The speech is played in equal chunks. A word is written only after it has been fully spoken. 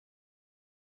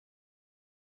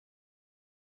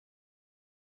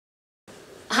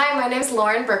Hi, my name is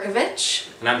Lauren Berkovich.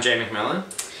 And I'm Jay McMillan.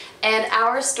 And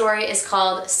our story is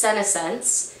called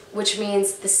Senescence, which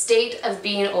means the state of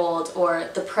being old or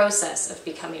the process of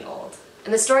becoming old.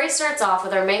 And the story starts off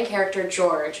with our main character,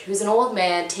 George, who's an old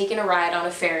man taking a ride on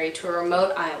a ferry to a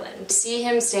remote island. We see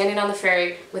him standing on the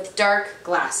ferry with dark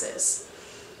glasses.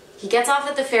 He gets off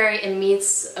at the ferry and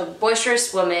meets a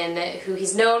boisterous woman who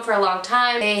he's known for a long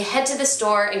time. They head to the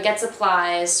store and get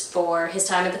supplies for his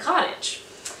time at the cottage.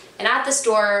 And at the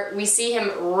store, we see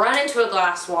him run into a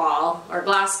glass wall, or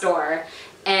glass door,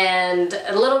 and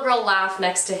a little girl laugh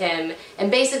next to him.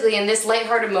 And basically, in this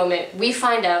lighthearted moment, we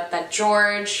find out that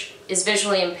George is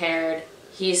visually impaired.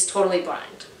 He's totally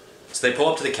blind. So they pull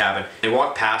up to the cabin, they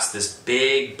walk past this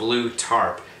big blue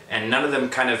tarp, and none of them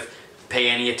kind of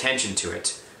pay any attention to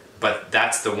it. But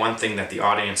that's the one thing that the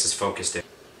audience is focused in.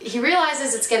 He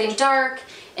realizes it's getting dark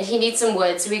and he needs some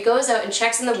wood, so he goes out and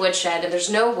checks in the woodshed and there's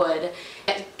no wood.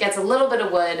 Gets a little bit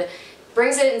of wood,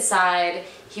 brings it inside,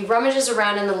 he rummages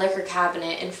around in the liquor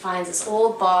cabinet and finds this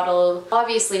old bottle,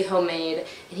 obviously homemade,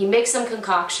 and he makes some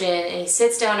concoction and he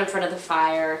sits down in front of the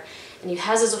fire and he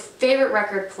has his favorite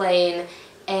record playing,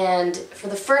 and for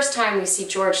the first time we see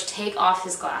George take off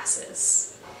his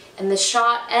glasses. And the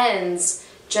shot ends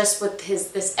just with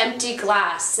this empty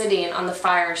glass sitting on the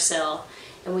fire sill,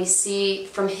 and we see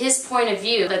from his point of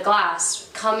view the glass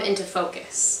come into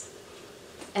focus.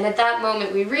 And at that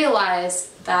moment we realize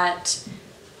that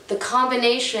the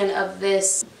combination of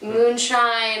this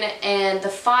moonshine and the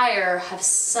fire have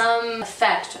some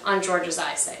effect on George's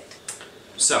eyesight.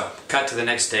 So, cut to the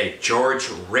next day. George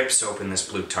rips open this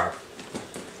blue tarp.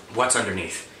 What's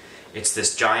underneath? It's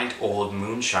this giant old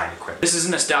moonshine equipment. This is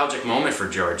a nostalgic moment for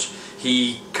George.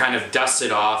 He kind of dusts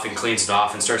it off and cleans it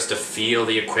off and starts to feel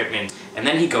the equipment. And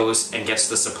then he goes and gets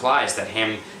the supplies that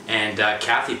him and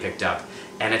Kathy picked up.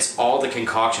 And it's all the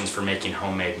concoctions for making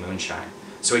homemade moonshine.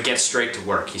 So he gets straight to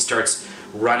work. He starts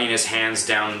running his hands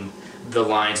down the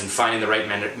lines and finding the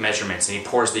right measurements, and he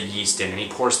pours the yeast in and he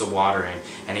pours the water in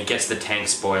and he gets the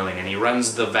tanks boiling and he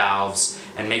runs the valves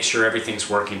and makes sure everything's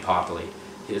working properly.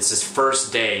 It's his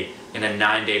first day in a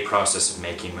 9-day process of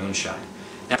making moonshine.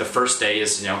 Now, the first day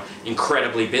is,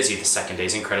 incredibly busy. The second day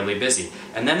is incredibly busy.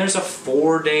 And then there's a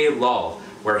 4-day lull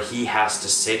where he has to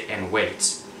sit and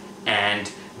wait.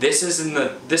 And this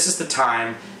is the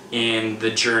time in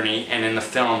the journey and in the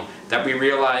film that we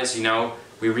realize,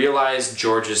 we realize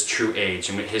George's true age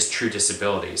and his true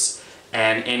disabilities.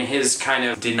 And in his kind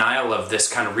of denial of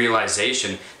this kind of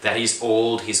realization that he's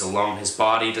old, he's alone, his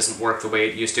body doesn't work the way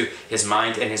it used to, his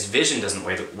mind and his vision doesn't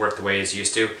work the way it's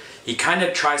used to, he kind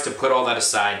of tries to put all that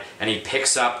aside and he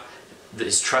picks up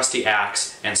his trusty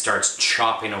axe and starts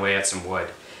chopping away at some wood.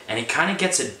 And he kind of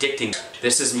gets addicting.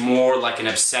 This is more like an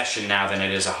obsession now than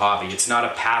it is a hobby. It's not a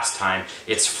pastime,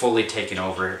 it's fully taken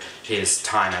over his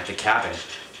time at the cabin.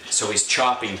 So he's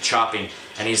chopping,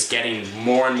 and he's getting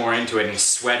more and more into it, and he's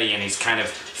sweaty, and he's kind of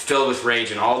filled with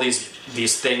rage, and all these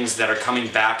things that are coming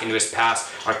back into his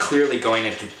past are clearly going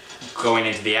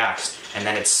into the axe, and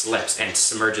then it slips and it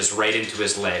submerges right into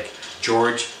his leg.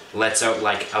 George lets out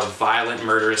like a violent,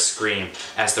 murderous scream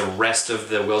as the rest of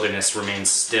the wilderness remains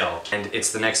still, and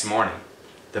it's the next morning.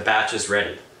 The batch is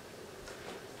ready.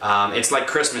 It's like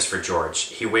Christmas for George.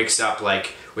 He wakes up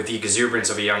like with the exuberance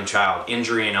of a young child,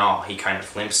 injury and all. He kind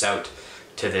of limps out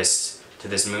to this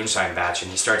moonshine batch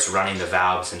and he starts running the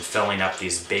valves and filling up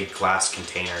these big glass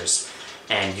containers.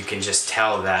 And you can just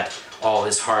tell that all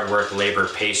his hard work, labor,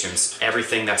 patience,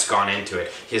 everything that's gone into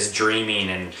it, his dreaming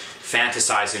and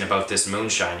fantasizing about this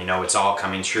moonshine, it's all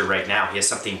coming true right now. He has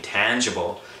something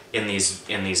tangible in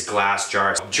these glass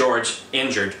jars. George,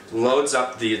 injured, loads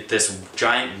up this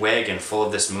giant wagon full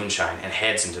of this moonshine and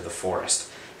heads into the forest.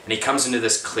 And he comes into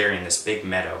this clearing, this big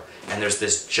meadow, and there's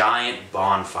this giant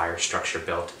bonfire structure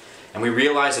built. And we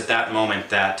realize at that moment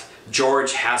that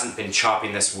George hasn't been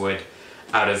chopping this wood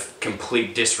out of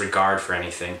complete disregard for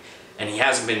anything. And he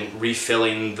hasn't been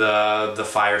refilling the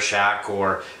fire shack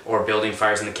or building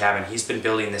fires in the cabin. He's been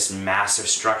building this massive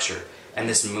structure. And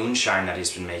this moonshine that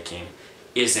he's been making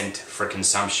isn't for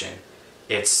consumption.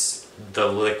 It's the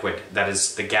liquid, that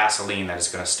is the gasoline that is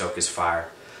going to stoke his fire.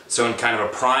 So in kind of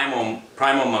a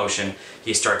primal motion,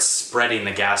 he starts spreading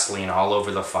the gasoline all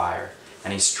over the fire,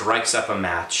 and he strikes up a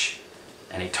match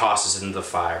and he tosses it into the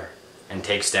fire and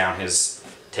takes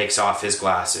off his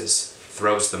glasses,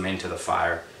 throws them into the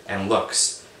fire and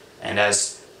looks. And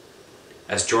as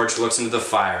George looks into the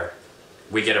fire,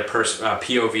 we get a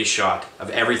POV shot of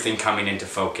everything coming into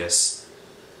focus.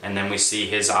 And then we see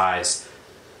his eyes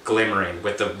glimmering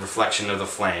with the reflection of the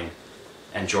flame,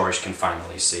 and George can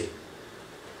finally see.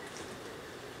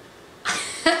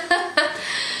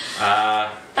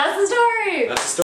 That's the story! That's the story.